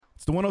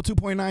It's the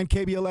 102.9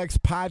 KBLX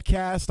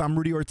podcast. I'm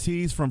Rudy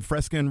Ortiz from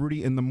Fresca and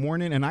Rudy in the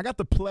Morning, and I got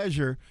the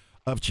pleasure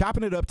of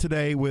chopping it up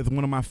today with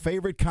one of my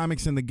favorite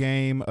comics in the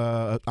game.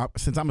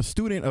 Since I'm a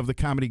student of the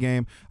comedy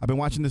game, I've been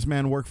watching this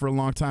man work for a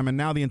long time, and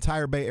now the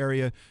entire Bay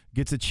Area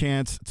gets a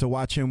chance to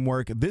watch him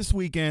work this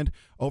weekend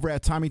over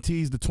at Tommy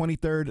T's, the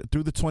 23rd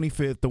through the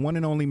 25th, the one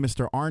and only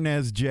Mr.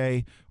 Arnez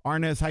J.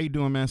 Arnez, how you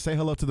doing, man? Say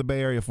hello to the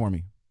Bay Area for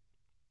me.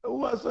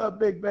 What's up,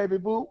 big baby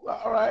boo?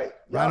 All right.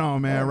 Right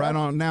on, man. Right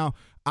on. Now,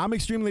 I'm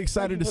extremely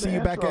excited to see you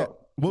back at.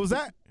 What was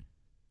that?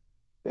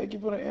 Thank you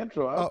for the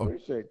intro. I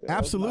appreciate that.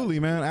 Absolutely,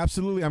 nice, man.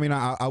 Absolutely. I mean,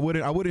 I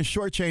wouldn't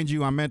shortchange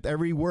you. I meant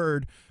every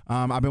word.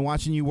 I've been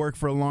watching you work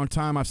for a long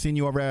time. I've seen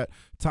you over at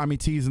Tommy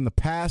T's in the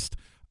past.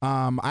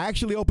 I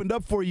actually opened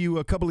up for you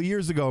a couple of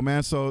years ago,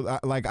 man. So,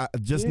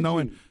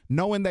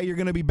 knowing that you're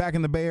going to be back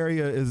in the Bay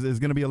Area is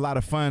going to be a lot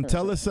of fun.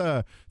 Tell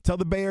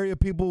the Bay Area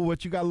people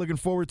what you got looking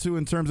forward to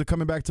in terms of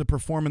coming back to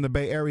perform in the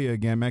Bay Area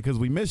again, man, because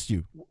we missed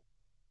you.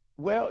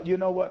 Well, you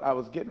know what? I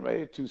was getting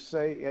ready to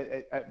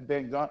say,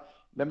 been gone.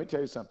 Let me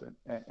tell you something,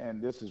 and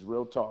this is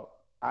real talk.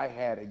 I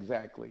had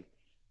exactly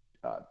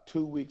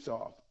 2 weeks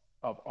off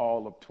of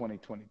all of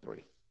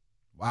 2023.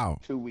 Wow.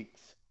 2 weeks,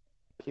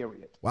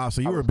 period. Wow,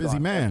 so you were a busy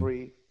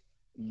man.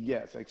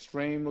 Yes,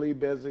 extremely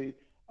busy.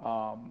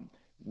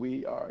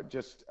 We are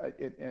just,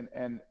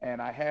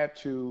 and I had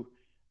to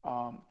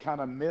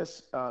kind of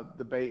miss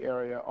the Bay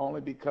Area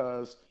only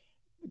because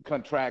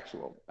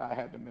contractual. I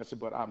had to miss it,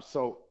 but I'm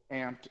so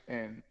amped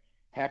and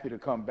happy to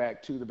come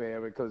back to the Bay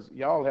Area because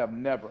y'all have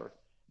never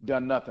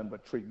done nothing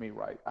but treat me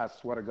right. I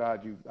swear to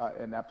God,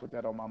 and I put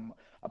that on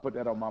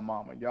my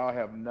mama. Y'all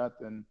have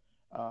nothing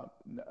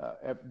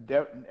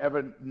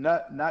ever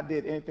not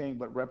did anything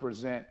but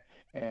represent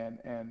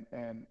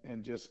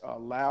and just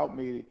allowed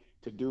me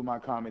to do my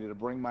comedy, to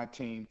bring my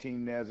Team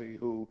Nezzy,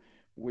 who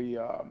we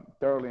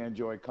thoroughly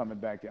enjoy coming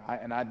back to.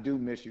 And I do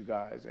miss you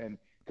guys, and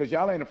because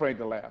y'all ain't afraid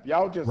to laugh.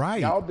 Y'all just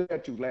y'all there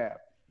to laugh.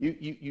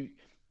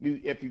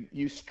 If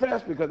you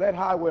stress, because that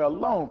highway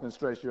alone can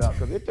stress you out,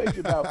 because it takes you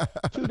about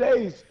 2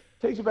 days.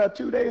 Takes you about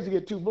 2 days to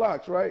get 2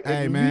 blocks, right?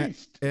 Hey, man.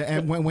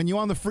 And when you're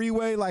on the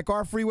freeway, like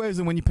our freeways,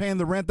 and when you're paying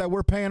the rent that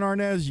we're paying,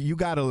 Arnez, you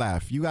got to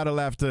laugh. You got to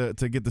laugh to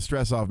get the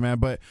stress off, man.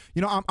 But,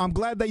 you know, I'm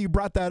glad that you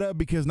brought that up,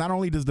 because not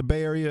only does the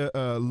Bay Area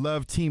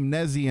love Team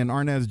Nezzy and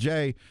Arnez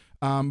J,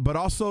 but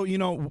also, you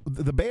know,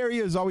 the Bay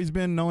Area has always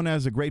been known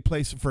as a great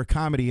place for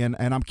comedy. And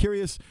I'm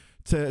curious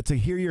to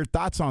hear your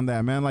thoughts on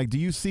that, man. Like, do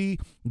you see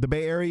the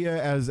Bay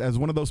Area as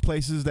one of those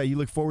places that you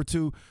look forward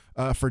to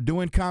for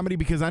doing comedy?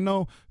 Because I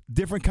know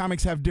different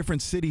comics have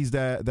different cities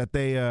that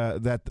they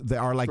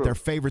are like their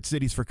favorite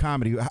cities for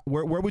comedy.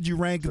 Where would you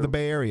rank the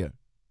Bay Area?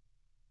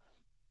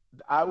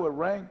 I would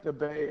rank the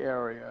Bay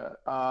Area.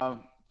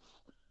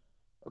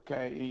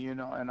 Okay, you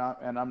know,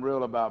 and I'm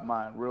real about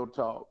mine, real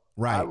talk.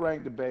 Right. I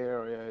rank the Bay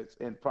Area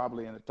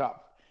probably in the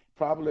top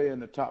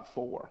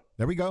 4.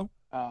 There we go.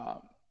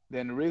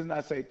 Then the reason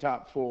I say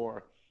top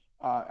 4,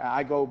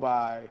 I go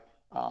by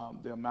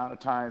the amount of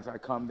times I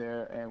come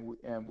there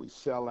and we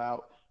sell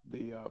out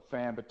the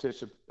fan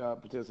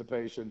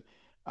participation,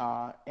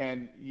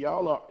 and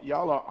y'all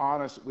are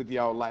honest with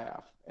y'all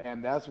laugh,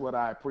 and that's what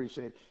I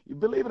appreciate. You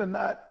believe it or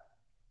not,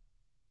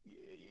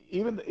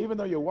 even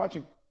though you're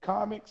watching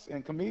comics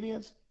and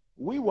comedians,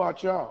 we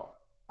watch y'all.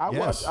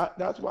 Yes.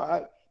 That's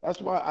why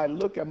I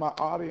look at my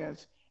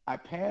audience. I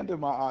pander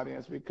my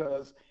audience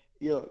because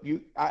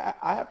I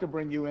have to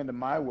bring you into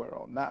my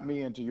world, not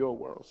me into your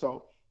world.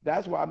 So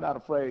that's why I'm not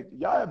afraid.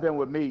 Y'all have been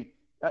with me.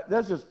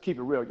 Let's just keep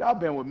it real. Y'all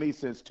been with me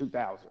since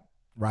 2000.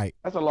 Right.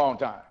 That's a long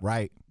time.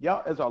 Right.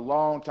 Y'all, it's a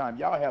long time.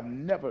 Y'all have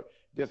never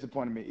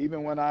disappointed me.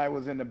 Even when I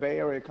was in the Bay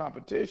Area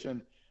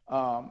competition,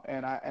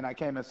 and I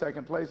came in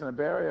second place in the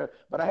Bay Area,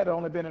 but I had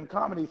only been in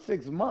comedy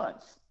 6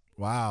 months.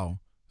 Wow.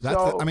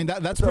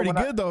 That's pretty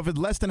good, though. If it's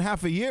less than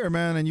half a year,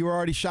 man, and you were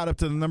already shot up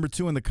to the number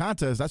 2 in the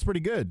contest, that's pretty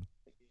good.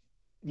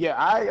 Yeah,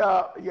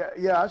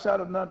 I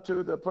shot up number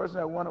 2. The person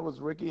that won it was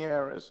Ricky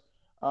Harris.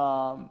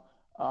 But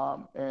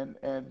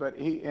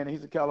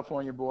he's a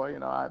California boy, you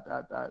know. I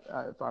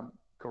if I'm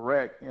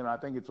correct, you know, I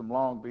think he's from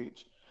Long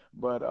Beach,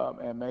 but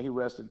and may he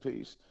rest in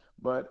peace.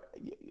 But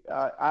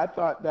I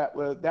thought that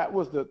was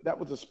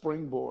the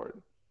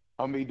springboard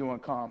of me doing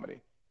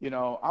comedy. You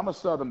know, I'm a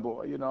Southern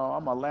boy, you know,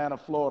 I'm Atlanta,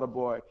 Florida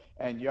boy,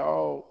 and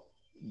y'all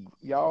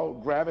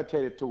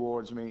gravitated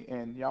towards me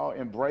and y'all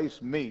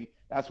embraced me.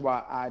 That's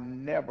why I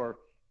never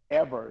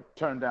ever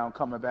turn down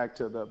coming back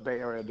to the Bay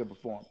Area to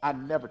perform. I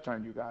never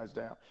turn you guys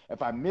down.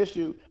 If I miss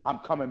you, I'm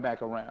coming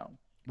back around.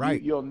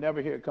 Right. You'll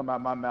never hear it come out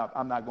of my mouth,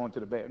 I'm not going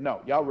to the Bay Area.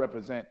 No, y'all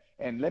represent.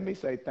 And let me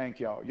say thank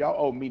y'all. Y'all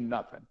owe me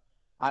nothing.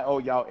 I owe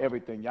y'all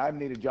everything. Y'all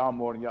needed y'all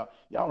more than y'all.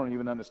 Y'all don't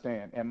even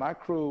understand. And my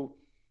crew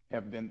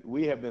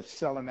we have been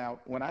selling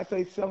out. When I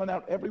say selling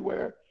out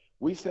everywhere,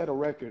 we set a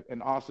record in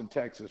Austin,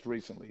 Texas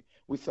recently.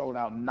 We sold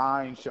out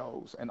 9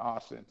 shows in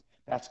Austin.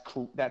 That's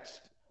cool.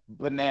 That's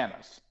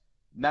bananas.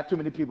 Not too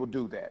many people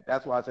do that.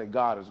 That's why I say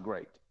God is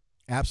great.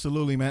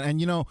 Absolutely, man.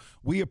 And,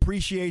 we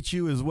appreciate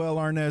you as well,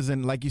 Arnez.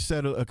 And like you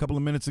said a couple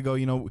of minutes ago,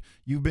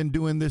 you've been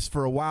doing this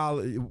for a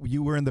while.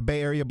 You were in the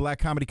Bay Area Black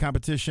Comedy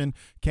Competition,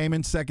 came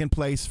in second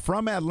place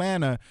from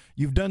Atlanta.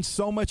 You've done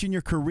so much in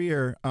your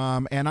career.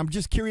 And I'm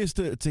just curious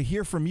to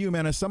hear from you,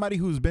 man, as somebody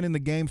who's been in the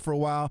game for a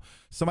while,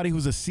 somebody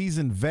who's a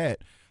seasoned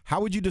vet.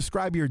 How would you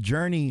describe your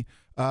journey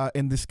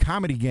in this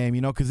comedy game?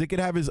 Because it could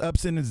have its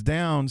ups and its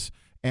downs,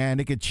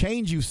 and it could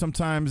change you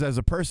sometimes as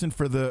a person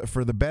for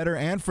the better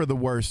and for the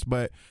worst.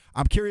 But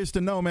I'm curious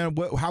to know, man,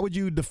 how would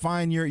you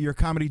define your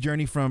comedy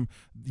journey from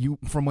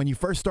when you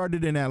first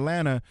started in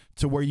Atlanta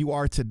to where you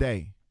are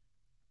today?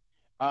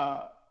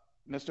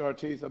 Mr.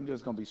 Ortiz, I'm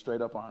just going to be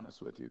straight up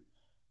honest with you.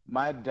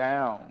 My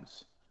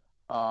downs,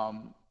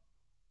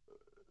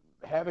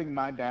 having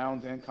my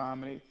downs in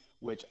comedy,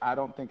 which I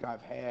don't think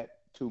I've had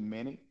too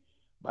many,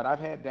 but I've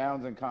had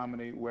downs in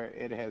comedy where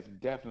it has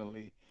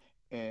definitely,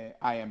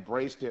 I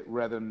embraced it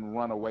rather than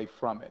run away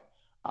from it.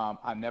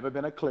 I've never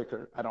been a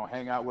clicker. I don't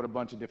hang out with a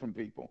bunch of different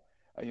people.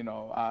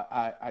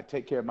 I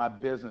take care of my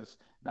business,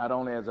 not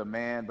only as a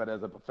man, but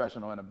as a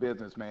professional and a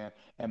businessman.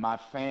 And my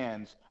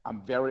fans,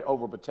 I'm very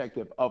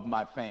overprotective of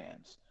my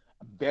fans.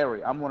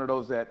 I'm one of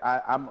those that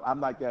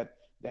I'm like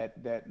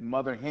that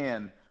mother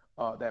hen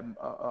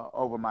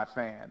over my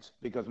fans,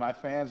 because my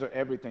fans are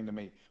everything to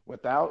me.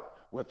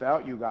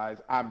 Without you guys,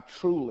 I'm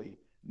truly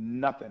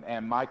nothing.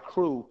 And my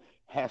crew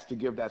has to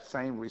give that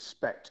same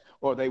respect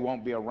or they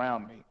won't be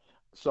around me.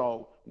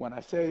 So when I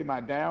say my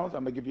downs,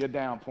 I'm going to give you a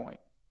down point.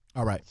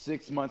 All right.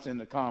 6 months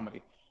into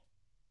comedy,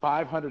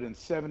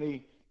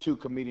 572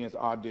 comedians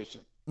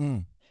auditioned.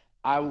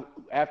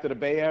 After the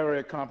Bay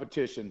Area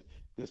competition,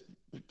 this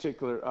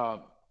particular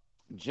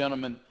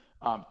gentleman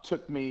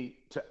took me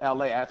to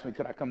LA, asked me,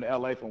 could I come to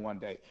LA for one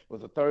day? It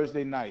was a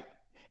Thursday night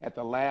at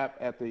the Lab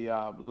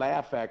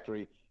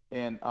Factory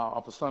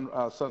off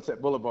of Sunset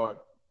Boulevard.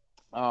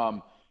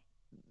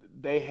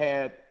 They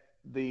had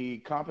the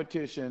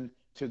competition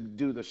to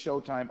do the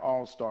Showtime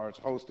All-Stars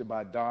hosted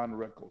by Don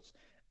Rickles.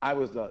 I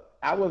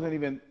wasn't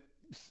even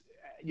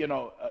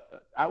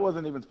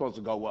supposed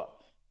to go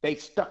up. They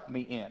stuck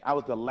me in. I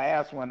was the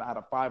last one out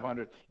of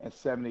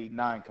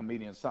 579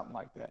 comedians, something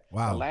like that.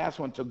 Wow. The last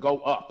one to go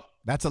up.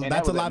 That's a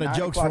lot of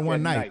jokes for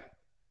one night.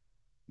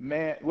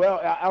 Man, well,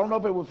 I don't know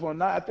if it was for a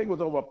night. I think it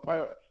was over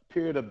a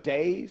period of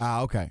days.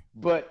 Ah, okay.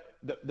 But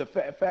the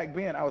fact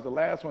being, I was the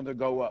last one to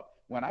go up.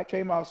 When I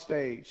came off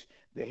stage,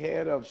 the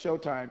head of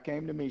Showtime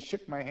came to me,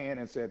 shook my hand,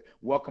 and said,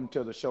 "Welcome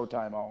to the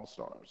Showtime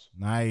All-Stars."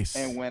 Nice.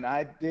 And when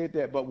I did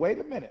that, but wait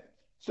a minute.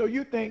 So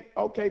you think,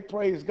 okay,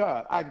 praise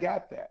God, I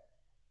got that.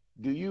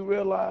 Do you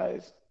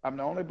realize I'm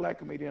the only black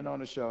comedian on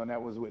the show, and that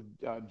was with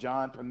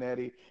John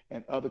Panetti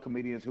and other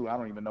comedians who I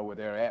don't even know where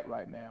they're at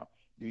right now.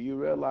 Do you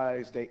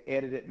realize they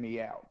edited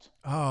me out?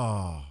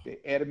 Oh. They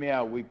edited me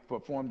out. We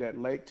performed at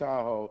Lake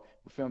Tahoe.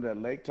 We filmed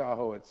at Lake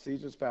Tahoe at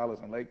Caesar's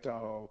Palace in Lake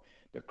Tahoe.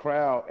 The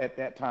crowd at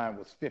that time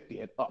was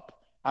 50 and up.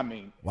 I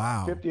mean,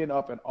 wow. 50 and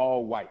up and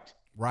all white.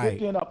 Right.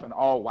 50 and up and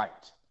all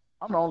white.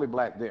 I'm the only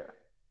black there.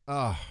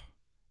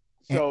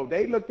 So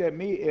they looked at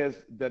me as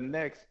the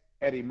next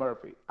Eddie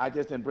Murphy. I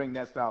just didn't bring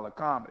that style of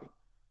comedy.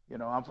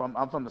 I'm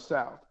from the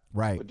South.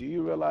 Right. But do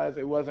you realize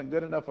it wasn't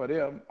good enough for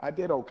them? I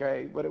did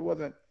okay, but it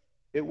wasn't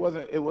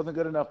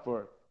good enough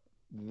for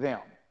them.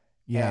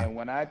 Yeah. And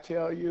when I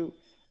tell you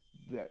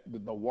that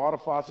the water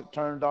faucet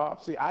turned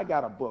off, see, I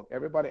got a book.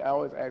 Everybody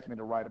always asks me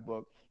to write a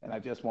book, and I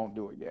just won't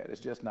do it yet.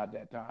 It's just not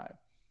that time.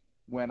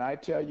 When I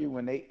tell you,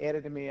 when they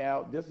edited me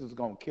out, this is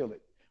going to kill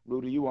it.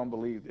 Rudy, you won't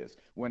believe this.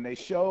 When they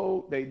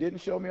didn't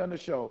show me on the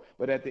show,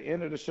 but at the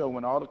end of the show,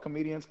 when all the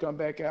comedians come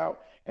back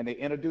out and they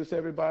introduce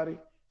everybody,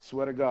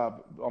 swear to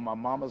God, on my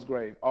mama's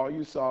grave, all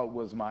you saw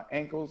was my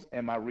ankles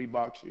and my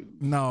Reebok shoes.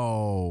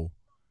 No.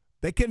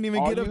 They couldn't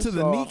even get up to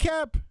the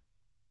kneecap?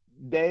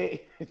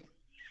 They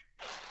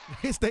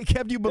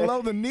kept you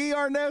below the knee,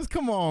 Arnez?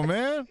 Come on,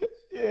 man.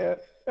 Yeah.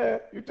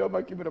 You talking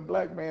about keeping a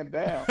black man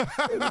down.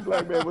 This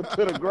black man went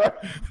to the ground.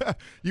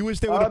 You wish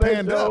they would have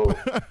panned up.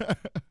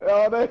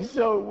 All they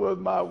showed was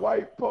my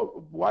white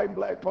and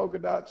black polka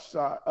dot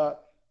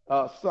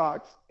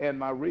socks and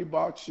my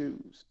Reebok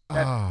shoes.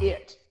 That's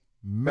it.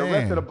 Man. The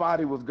rest of the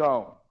body was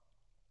gone.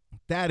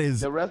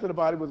 The rest of the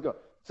body was gone.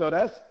 So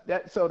that's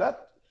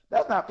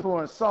not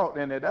pouring salt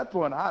in there. That's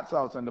pouring hot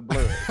sauce in the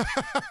blood.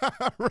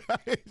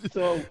 Right.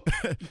 So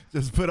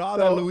just put all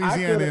that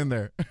Louisiana in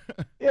there.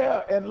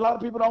 Yeah, and a lot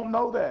of people don't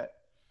know that.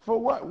 For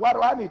what? Why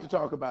do I need to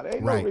talk about it?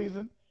 Ain't no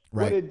reason.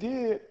 Right. What it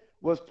did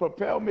was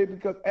propel me,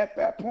 because at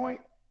that point,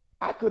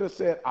 I could have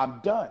said, I'm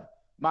done.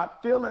 My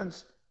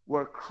feelings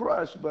were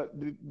crushed, but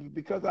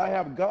because I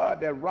have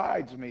God that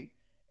rides me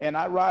and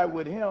I ride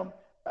with him,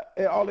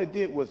 all it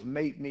did was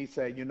make me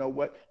say, you know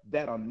what?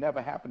 That'll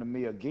never happen to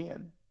me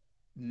again.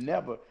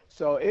 Never.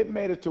 So it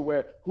made it to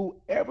where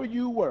whoever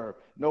you were,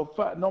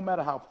 no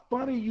matter how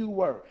funny you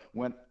were,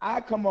 when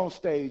I come on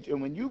stage, and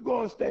when you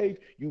go on stage,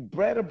 you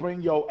better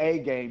bring your A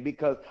game,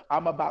 because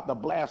I'm about to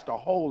blast a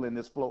hole in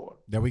this floor.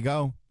 There we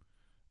go.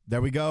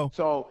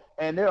 So,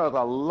 and there are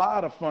a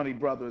lot of funny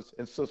brothers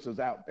and sisters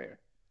out there.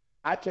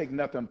 I take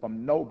nothing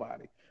from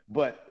nobody,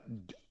 But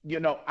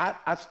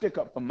I stick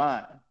up for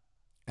mine.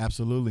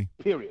 Absolutely.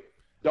 Period.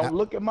 Don't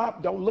look at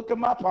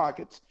my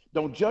pockets.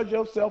 Don't judge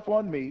yourself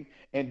on me,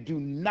 and do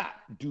not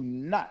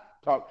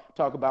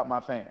talk about my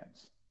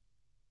fans.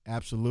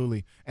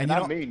 Absolutely. And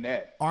I mean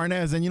that,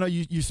 Arnez, and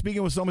you're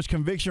speaking with so much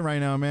conviction right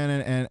now,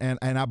 man,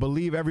 and I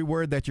believe every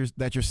word that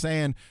you're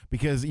saying,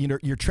 because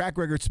your track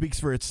record speaks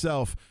for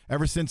itself.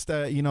 Ever since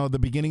the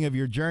beginning of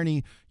your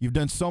journey, you've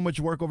done so much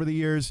work over the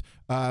years.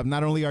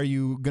 Not only are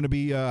you going to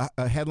be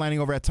headlining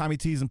over at Tommy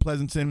T's in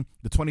Pleasanton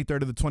the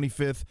 23rd to the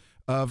 25th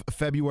of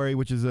February,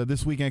 which is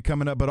this weekend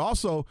coming up, but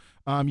also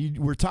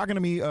you were talking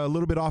to me a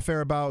little bit off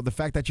air about the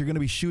fact that you're going to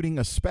be shooting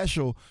a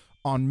special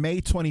on May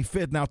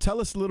 25th. Now,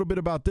 tell us a little bit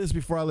about this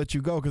before I let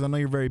you go, because I know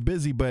you're very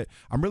busy, but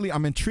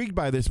I'm intrigued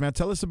by this, man.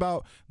 Tell us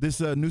about this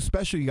new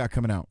special you got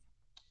coming out.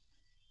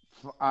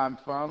 I'm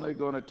finally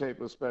going to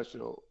tape a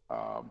special.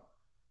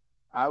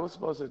 I was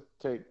supposed to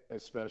tape a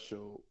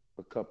special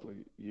a couple of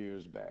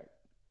years back.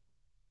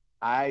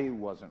 I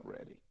wasn't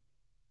ready.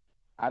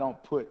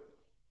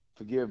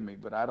 Forgive me,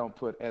 but I don't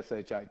put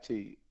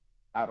SHIT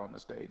out on the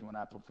stage when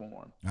I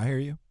perform. I hear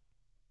you.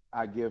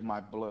 I give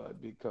my blood,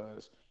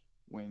 because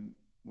when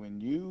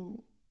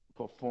you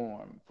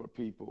perform for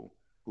people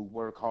who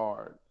work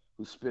hard,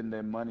 who spend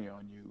their money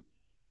on you,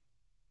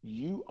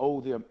 you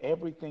owe them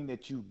everything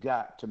that you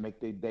got to make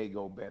their day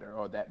go better,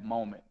 or that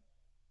moment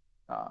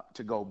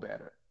to go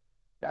better.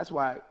 That's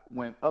why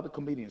when other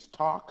comedians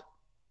talk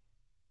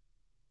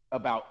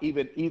about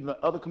even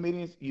other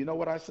comedians, you know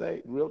what I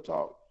say? Real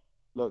talk.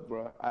 Look,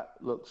 bro.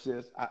 Look,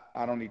 sis.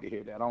 I don't need to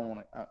hear that. I don't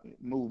want to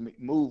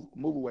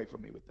move away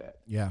from me with that.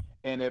 Yeah.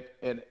 And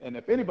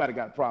if anybody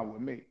got a problem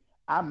with me,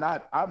 I'm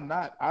not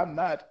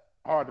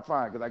hard to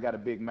find, because I got a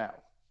big mouth.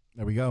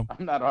 There we go.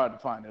 I'm not hard to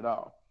find at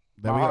all.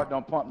 My heart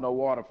don't pump no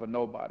water for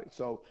nobody.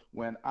 So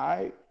when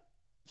I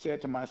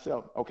said to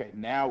myself, okay,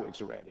 now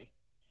it's ready.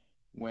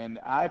 When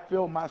I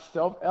feel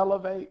myself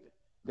elevate,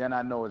 then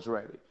I know it's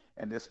ready.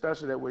 And the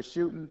special that we're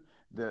shooting,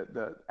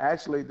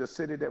 actually the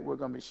city that we're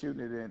going to be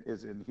shooting it in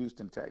is in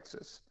Houston,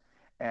 Texas.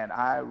 And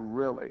I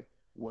really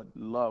would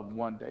love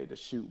one day to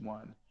shoot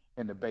one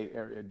in the Bay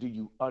Area. Do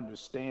you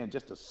understand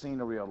just the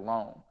scenery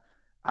alone?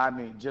 I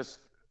mean,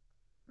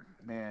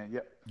 man,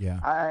 yeah.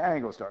 I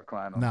ain't gonna start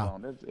crying on the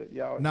phone.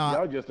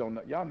 Y'all just don't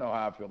know. Y'all know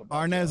how I feel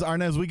about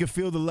Arnez, we can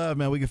feel the love,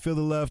 man. We can feel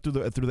the love through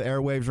the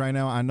airwaves right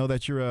now. I know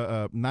that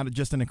you're not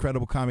just an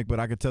incredible comic, but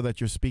I could tell that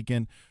you're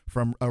speaking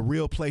from a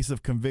real place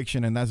of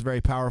conviction, and that's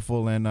very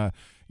powerful. And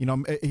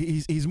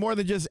he's more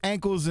than just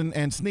ankles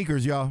and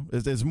sneakers, y'all.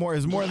 It's more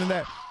than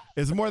that.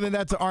 It's more than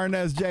that to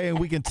Arnez J, and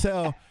we can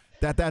tell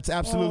that's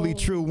absolutely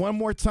true. One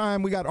more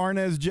time, we got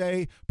Arnez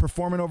J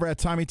performing over at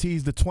Tommy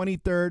T's the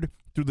 23rd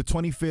through the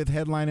 25th,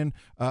 headlining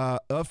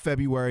of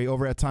February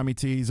over at Tommy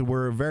T's.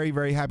 We're very,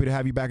 very happy to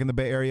have you back in the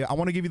Bay Area. I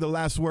want to give you the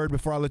last word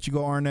before I let you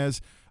go,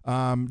 Arnez.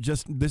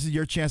 This is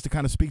your chance to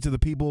kind of speak to the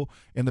people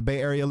in the Bay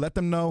Area. Let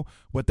them know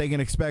what they can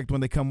expect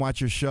when they come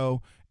watch your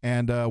show,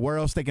 and where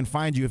else they can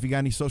find you. If you got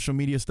any social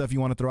media stuff you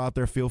want to throw out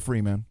there, feel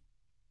free, man.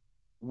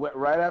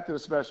 Right after the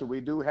special, we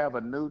do have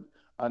a new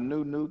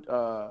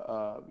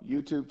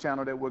YouTube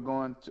channel that we're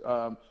going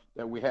to,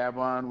 that we have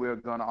on. We're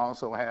going to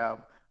also have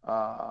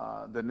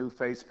the new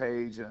face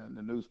page and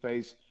the new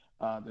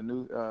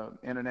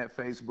internet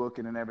Facebook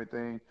and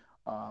everything,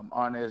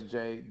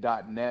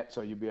 arnezj.net.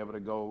 So you'll be able to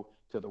go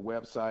to the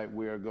website.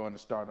 We're going to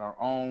start our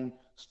own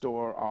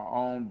store, our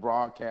own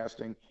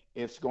broadcasting.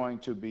 It's going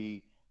to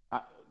be.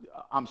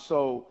 I'm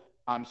so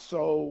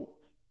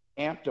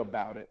amped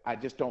about it. I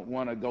just don't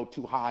want to go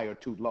too high or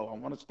too low. I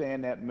want to stay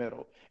in that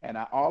middle. And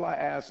all I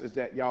ask is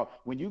that y'all,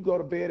 when you go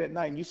to bed at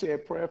night and you say a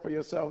prayer for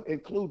yourself,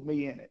 include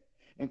me in it.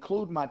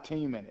 Include my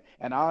team in it.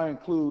 And I'll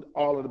include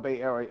all of the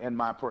Bay Area in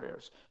my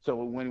prayers. So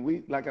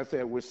when like I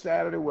said, we're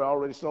Saturday, we're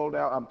already sold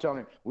out. I'm telling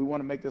you, we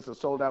want to make this a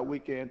sold out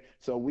weekend.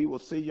 So we will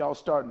see y'all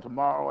starting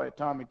tomorrow at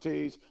Tommy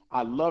T's.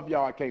 I love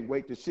y'all. I can't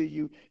wait to see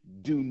you.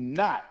 Do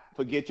not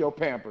forget your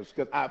Pampers,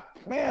 because I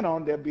plan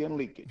on there being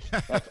leakage.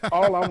 That's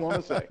all I want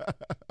to say.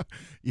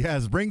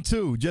 Yes, bring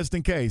two just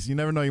in case. You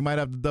never know. You might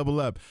have to double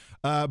up.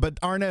 But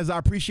Arnez, I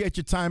appreciate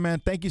your time, man.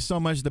 Thank you so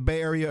much. The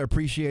Bay Area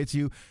appreciates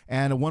you.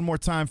 And one more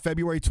time,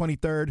 February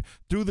 23rd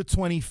through the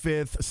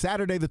 25th.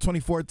 Saturday the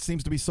 24th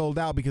seems to be sold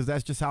out, because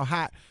that's just how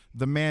hot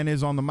the man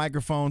is on the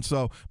microphone.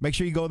 So make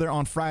sure you go there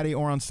on Friday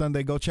or on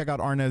Sunday. Go check out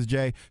Arnez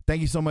J.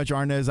 Thank you so much,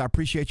 Arnez. I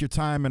appreciate your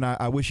time, and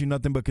I wish you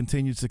nothing but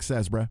continued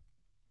success, bro.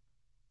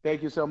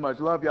 Thank you so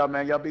much. Love y'all,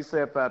 man. Y'all be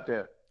safe out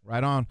there.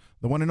 Right on.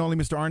 The one and only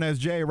Mr. Arnez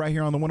J right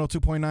here on the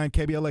 102.9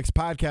 KBLX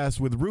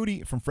podcast with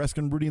Rudy from Fresca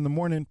and Rudy in the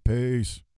Morning. Peace.